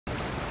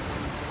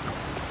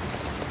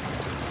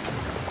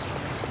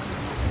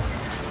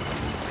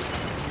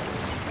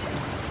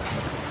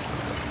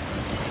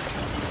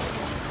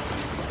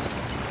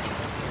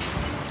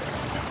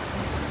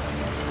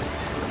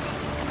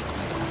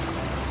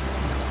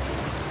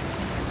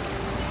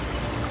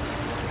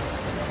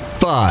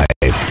5,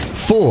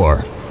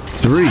 4,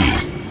 3,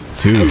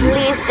 2, Take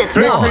me into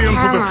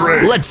the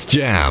fray. let's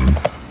jam.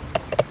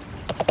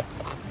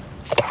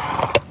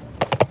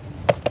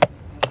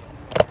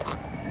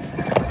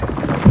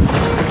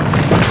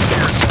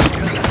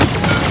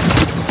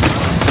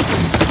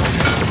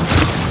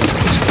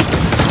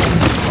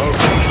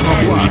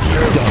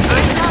 We've done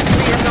this.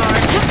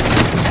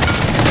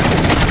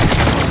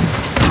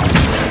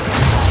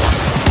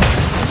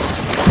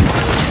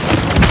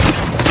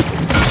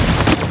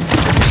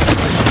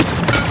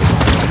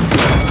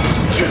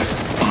 Just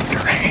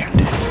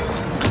underhanded.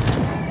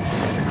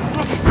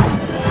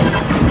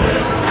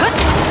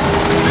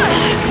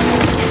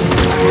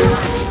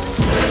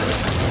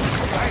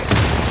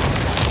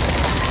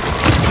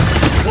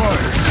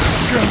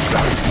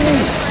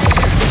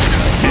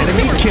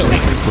 Enemy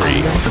killing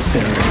spree.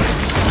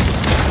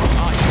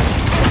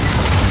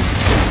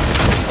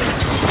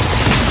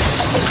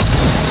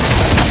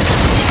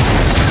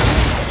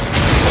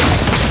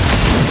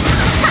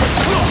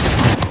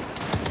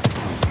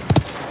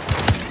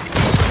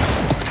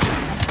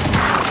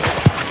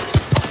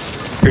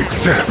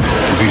 Accept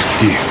this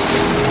gift.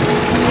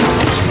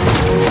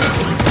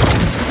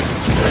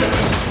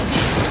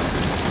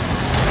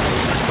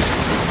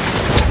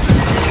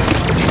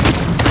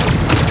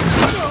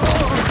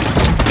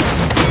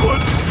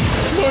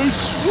 My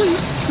sweet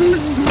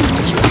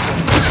fingers.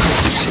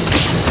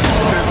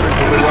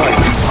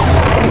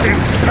 In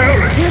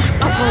Paris.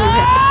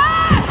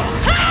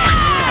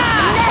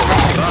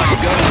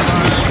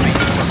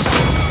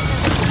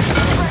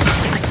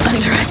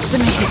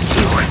 Underestimated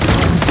you.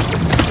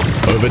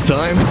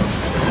 Overtime?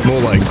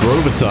 More like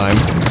Grover time.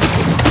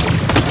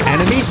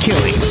 Enemy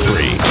killing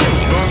spree.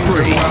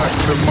 Spree.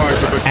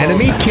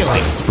 Enemy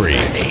killing spree.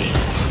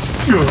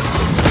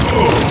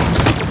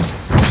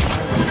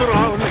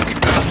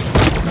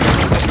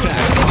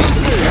 Attack.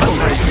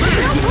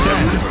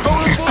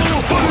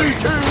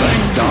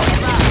 Thanks, Doc.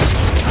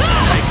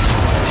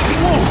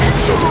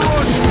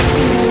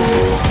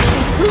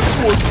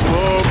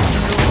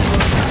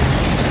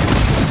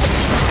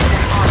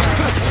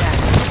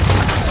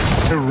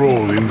 My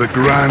role in the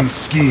grand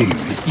scheme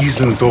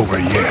isn't over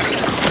yet.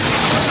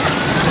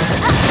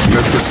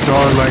 Let the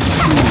starlight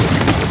soothe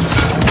you.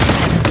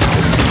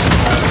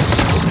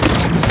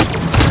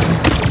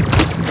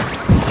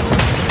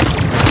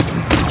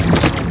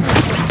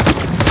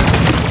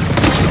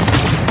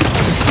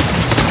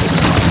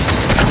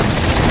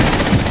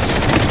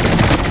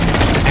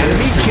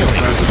 Enemy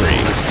killing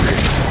spree.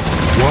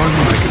 One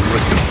I can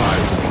rectify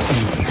with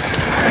ease.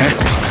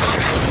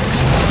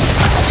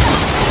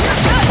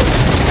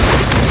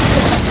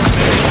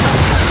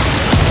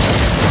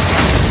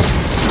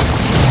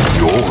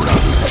 You're a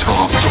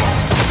tough.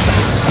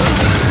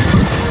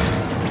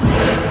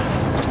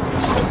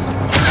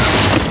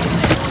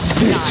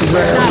 This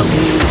realm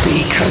will be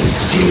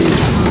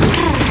consumed.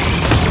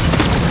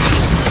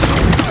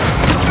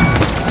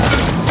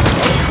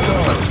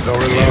 So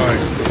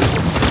alive.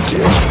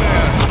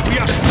 We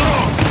are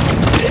strong.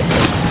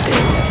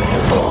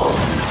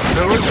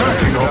 They're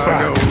attacking our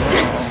back.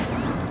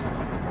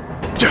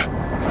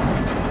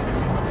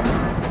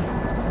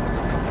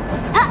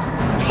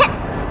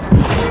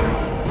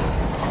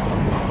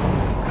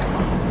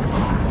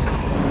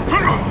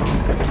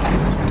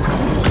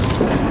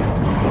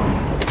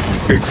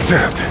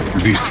 Accept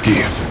this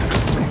gift.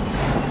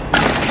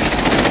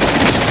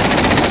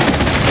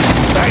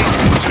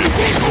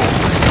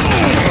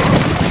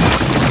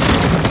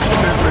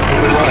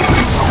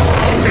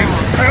 In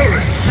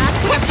Paris.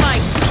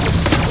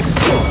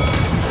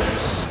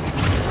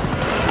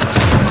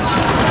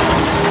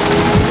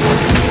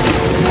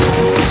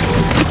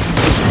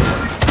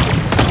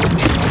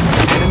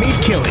 Enemy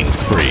killing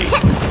spree.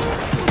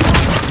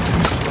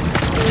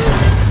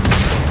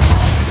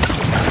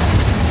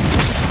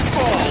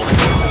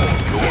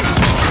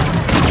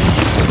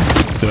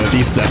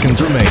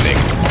 Seconds remaining.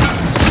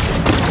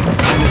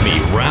 Enemy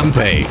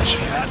rampage.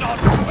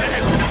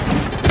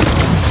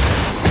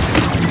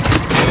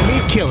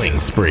 Enemy killing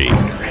spree.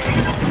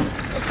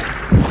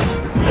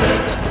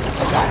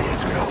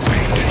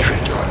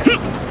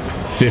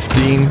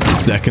 "15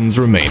 seconds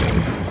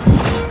remaining.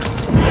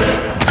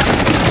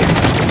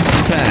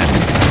 10,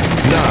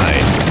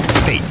 9,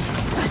 8,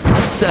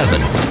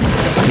 7,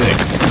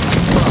 6,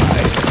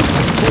 5,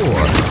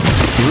 4,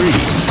 3,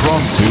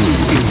 2,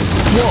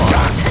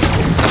 1.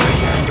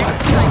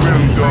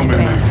 Will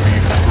dominate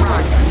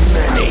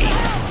these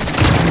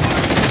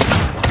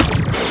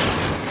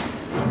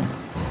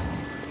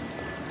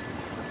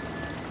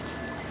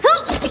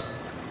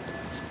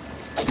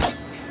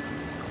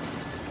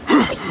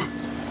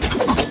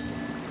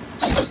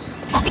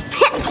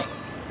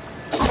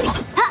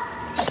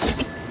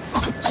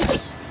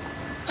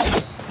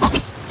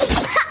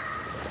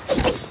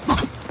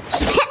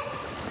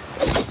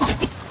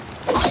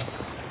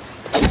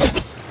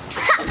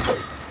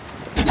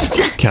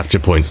Capture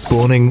point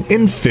spawning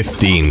in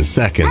 15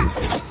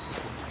 seconds.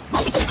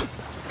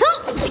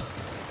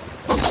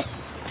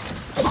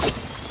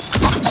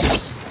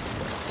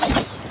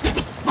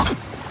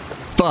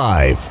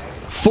 5,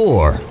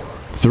 4,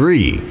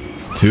 3,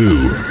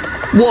 2,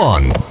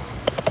 1.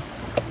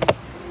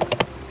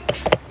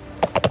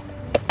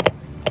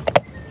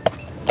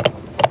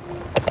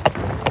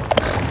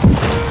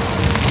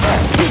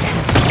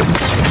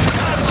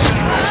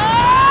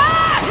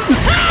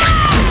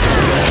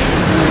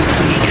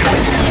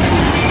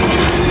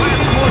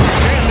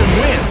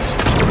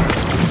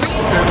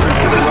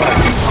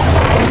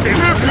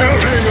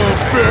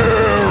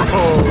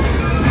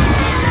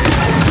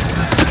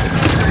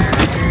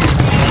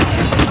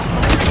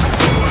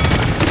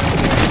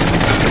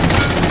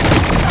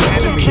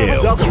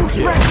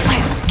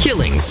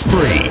 Killing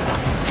spree.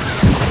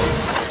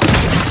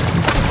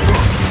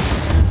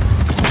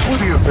 Where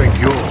do you think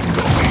you're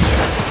going?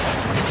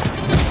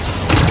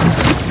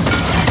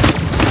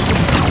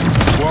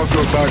 Watch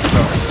your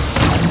backside.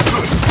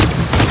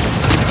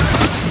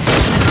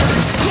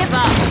 Give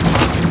up.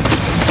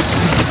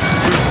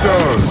 It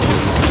does.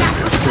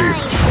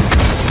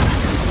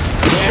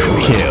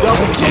 Kill.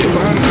 Double kill.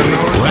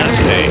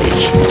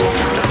 Rampage.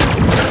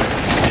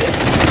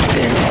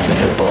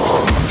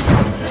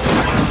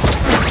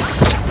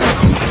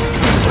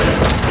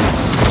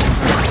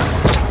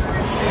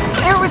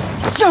 There was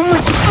so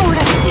much more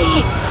to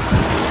see.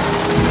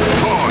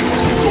 Time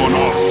is on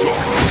our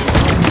side.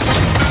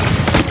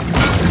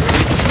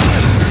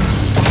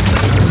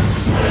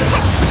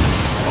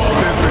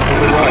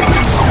 Fight.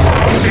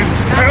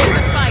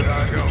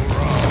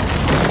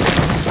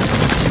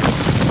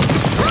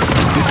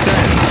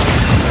 Defend.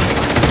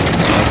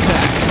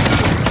 Attack.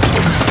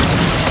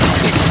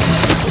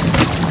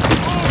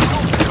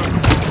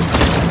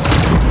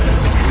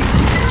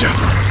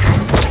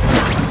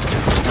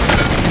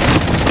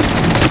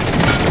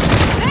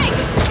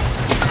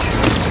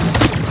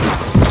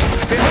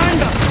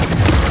 Behind us!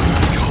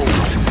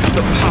 Behold,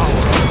 the power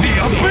of the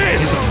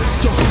abyss! Is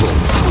unstoppable.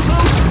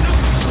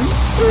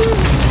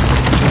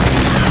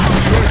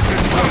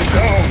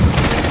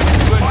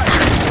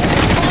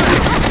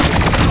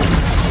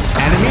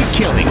 Enemy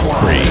killing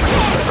spree.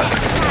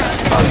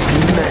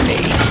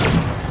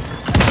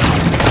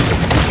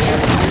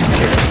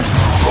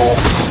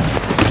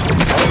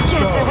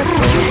 Guess I was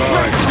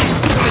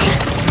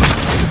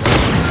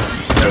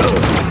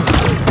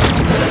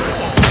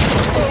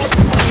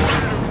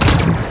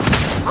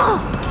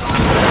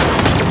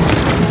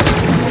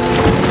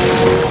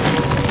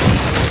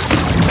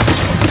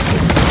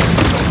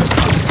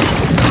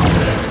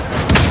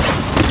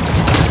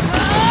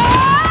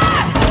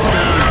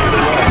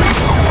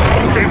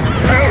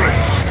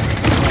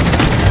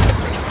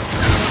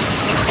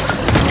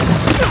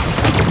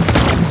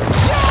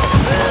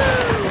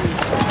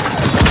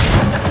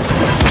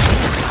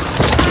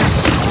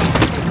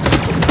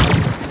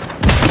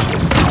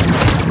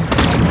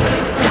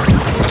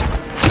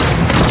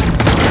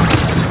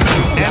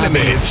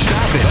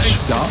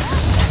Savage.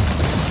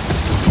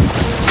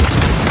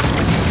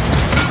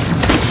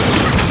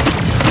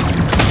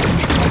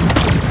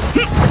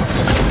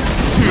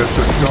 Let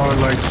the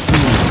starlight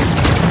soothe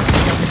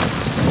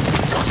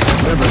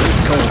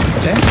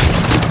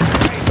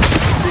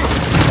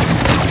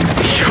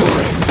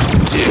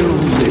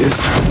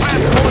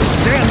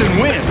Stand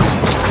and win!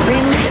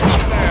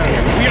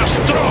 We are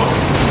strong!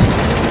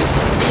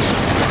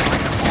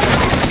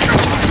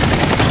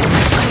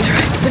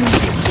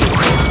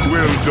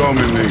 will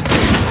dominate.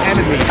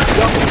 Enemy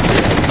double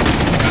kill.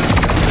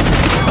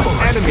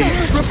 Enemy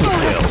triple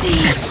kill.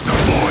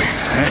 Boy,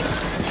 huh?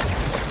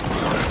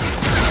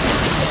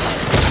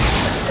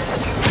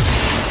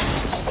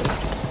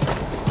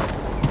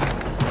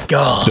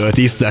 God.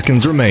 30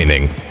 seconds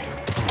remaining.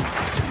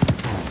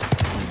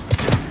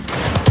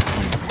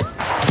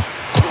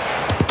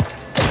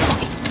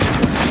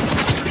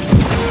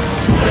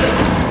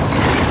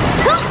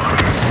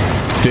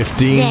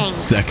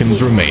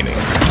 Seconds remaining.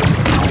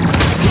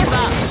 Give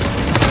up.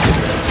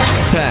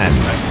 10,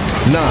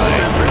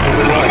 9,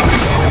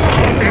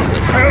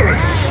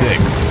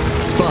 6,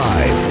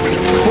 5,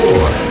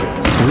 4,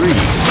 3,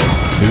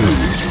 2,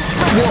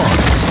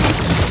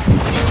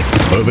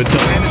 1.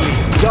 Overtime.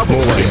 Double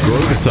like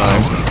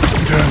overtime.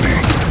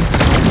 Turning.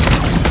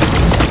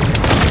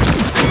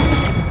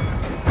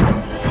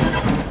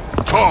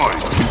 Time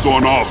is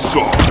on our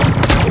side.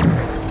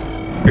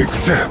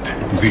 Accept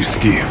this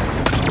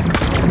gift.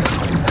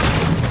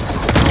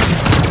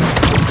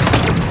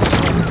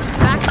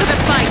 Back to the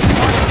fight.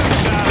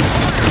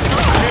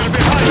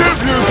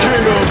 Give your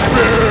king a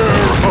fair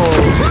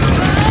home.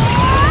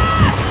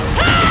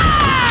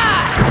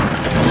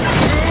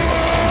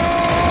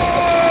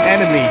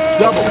 Enemy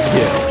double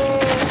kill.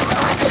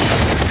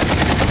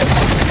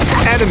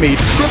 Enemy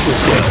triple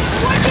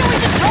kill.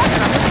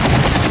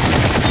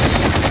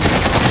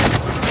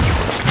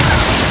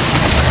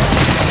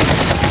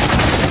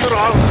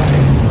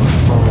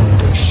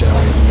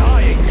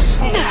 Dying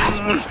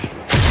souls.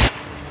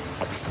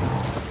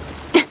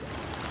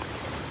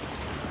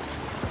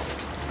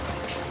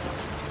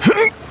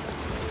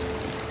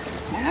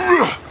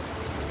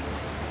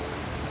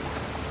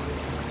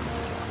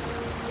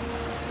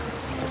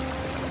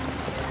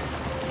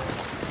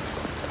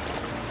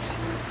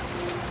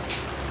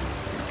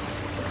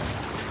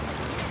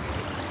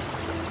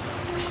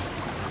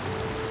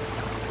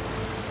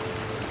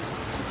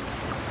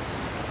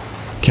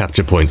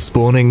 Capture point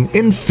spawning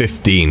in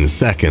 15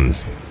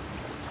 seconds.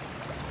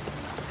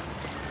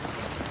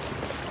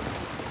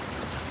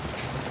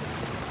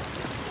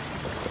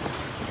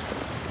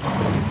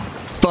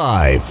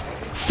 5,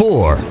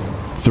 4,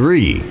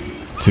 3,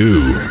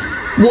 2,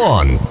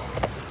 1.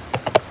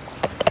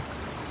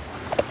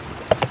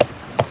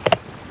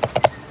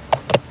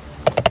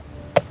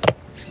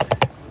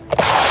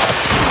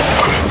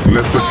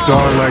 Let the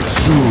starlight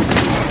soothe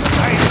you.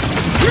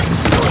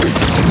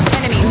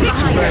 Enemy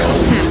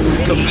behind.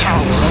 The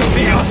power of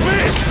the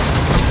abyss!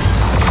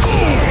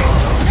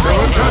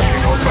 They're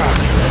attacking our back.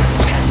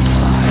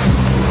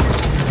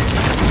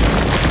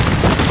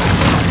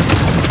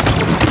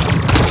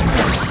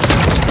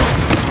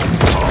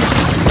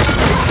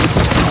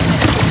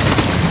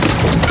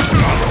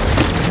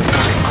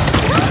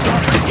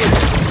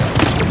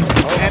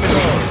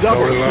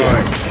 Double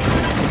line.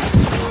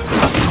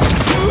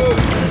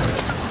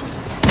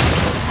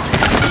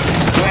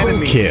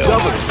 Enemy kill.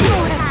 Double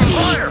kill.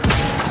 Fire!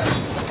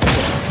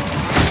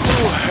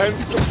 Oh,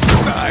 handsome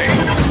tonight.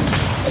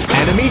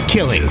 Enemy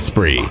killing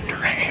spree.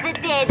 The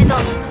dead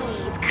don't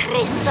need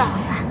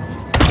crystals.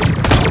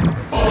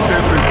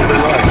 Step into the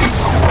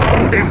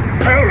light. In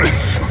Paris!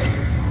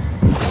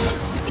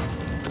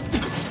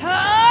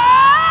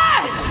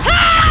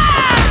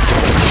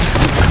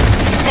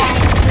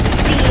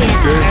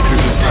 Death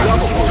is a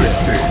transitory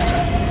state.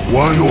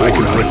 One I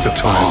can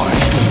rectify.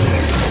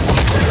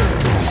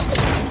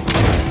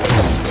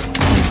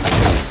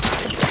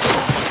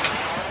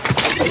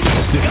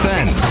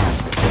 Defend.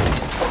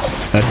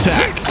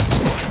 Attack.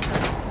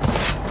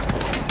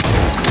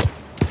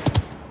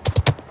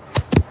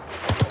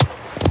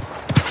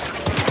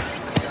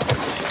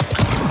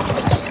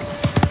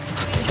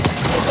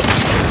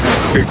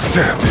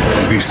 Accept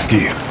this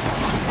gift.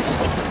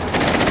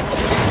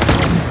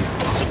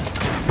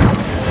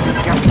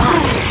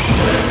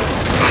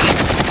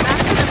 Back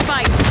to the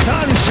fight.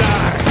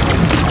 Sunshine!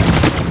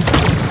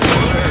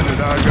 Where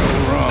did I go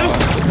wrong?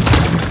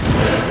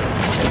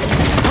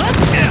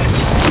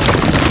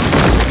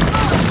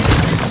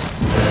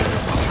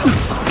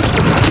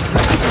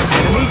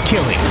 Enemy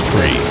killing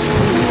spree.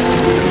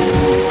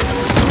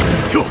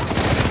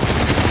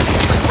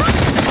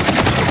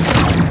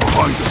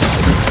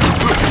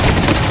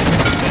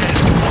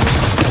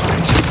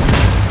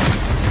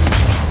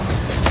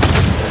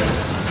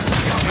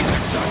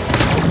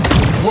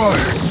 Why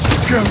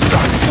can't I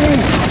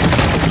move?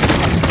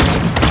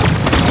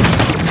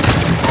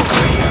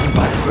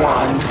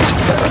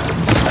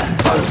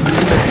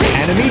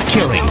 Enemy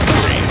killing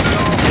spree.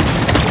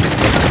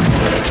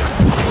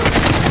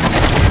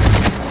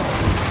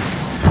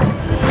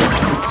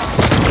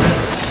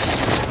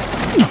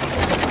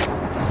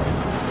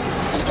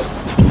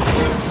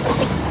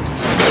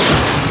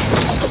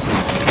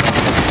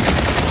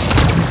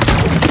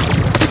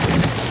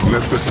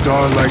 Let the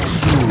starlight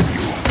soothe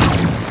you.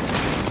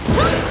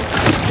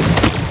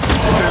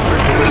 Step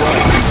into the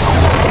light.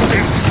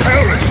 In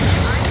Paris!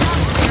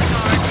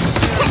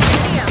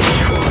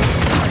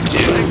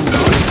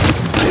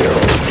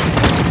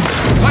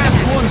 Last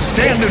one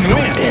standing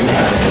wins.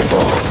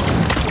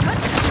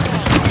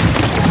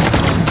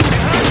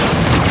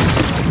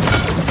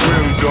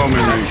 Will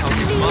dominate.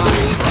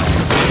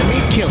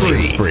 Enemy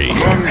killing spree.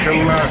 None can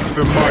last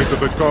the might of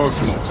the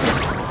cosmos.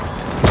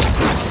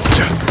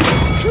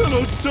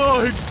 Cannot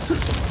die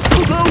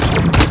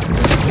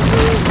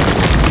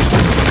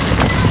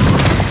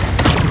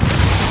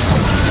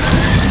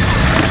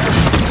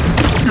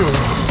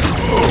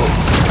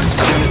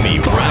Enemy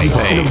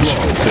rampage.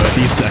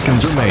 30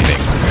 seconds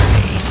remaining.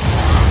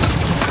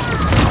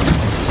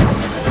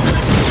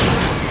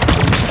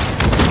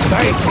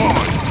 Nice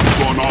on!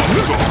 Gone off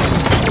guard.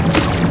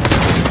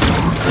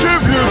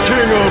 Give your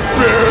king a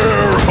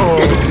bear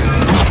hug!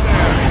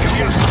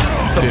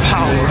 the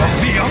power of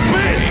the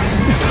abyss!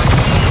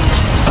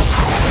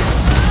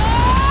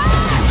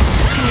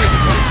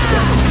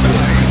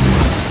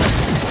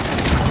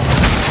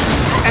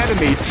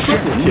 Enemy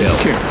triple kill.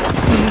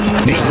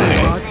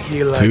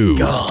 6, 2,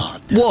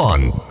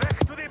 1.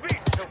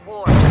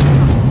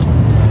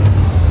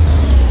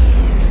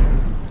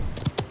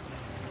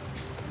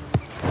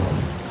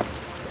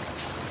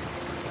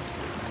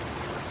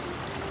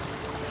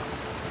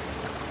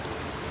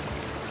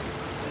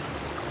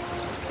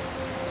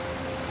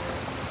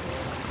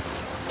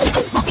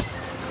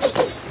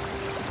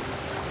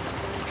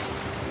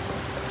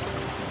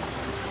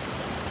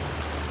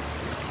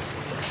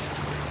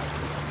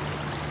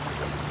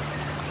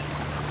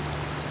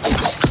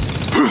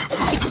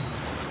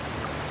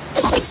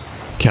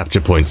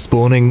 Capture point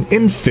spawning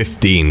in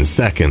 15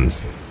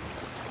 seconds.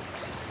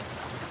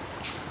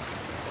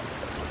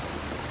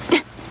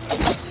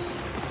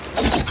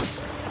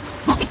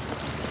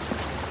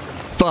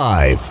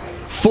 5,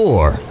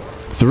 4,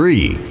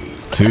 3,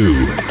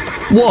 2,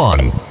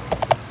 1.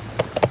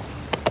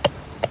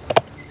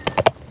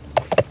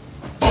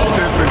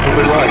 Step into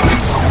the light.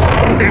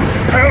 In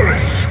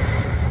Paris!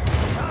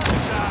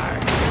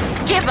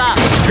 Give up.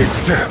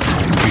 Accept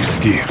this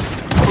gift.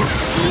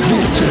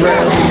 This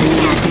round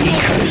will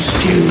be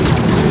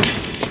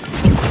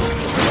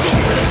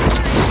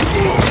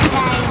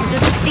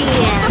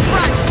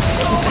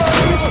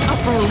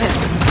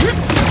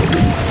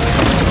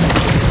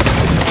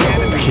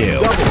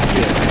Kill.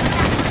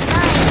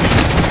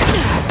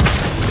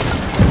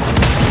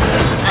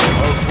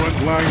 Our front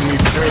line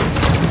needs help.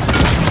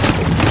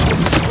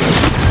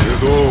 You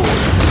go.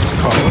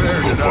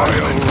 Where did I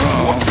go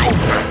wrong?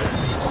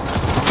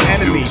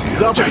 Enemy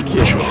double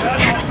kill.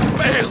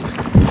 Failed!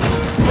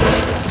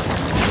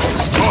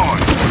 Gone.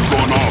 We've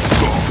gone off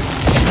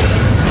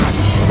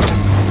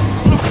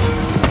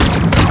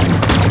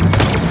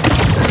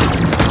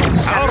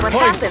That's what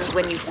happens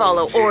when you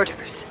follow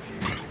orders.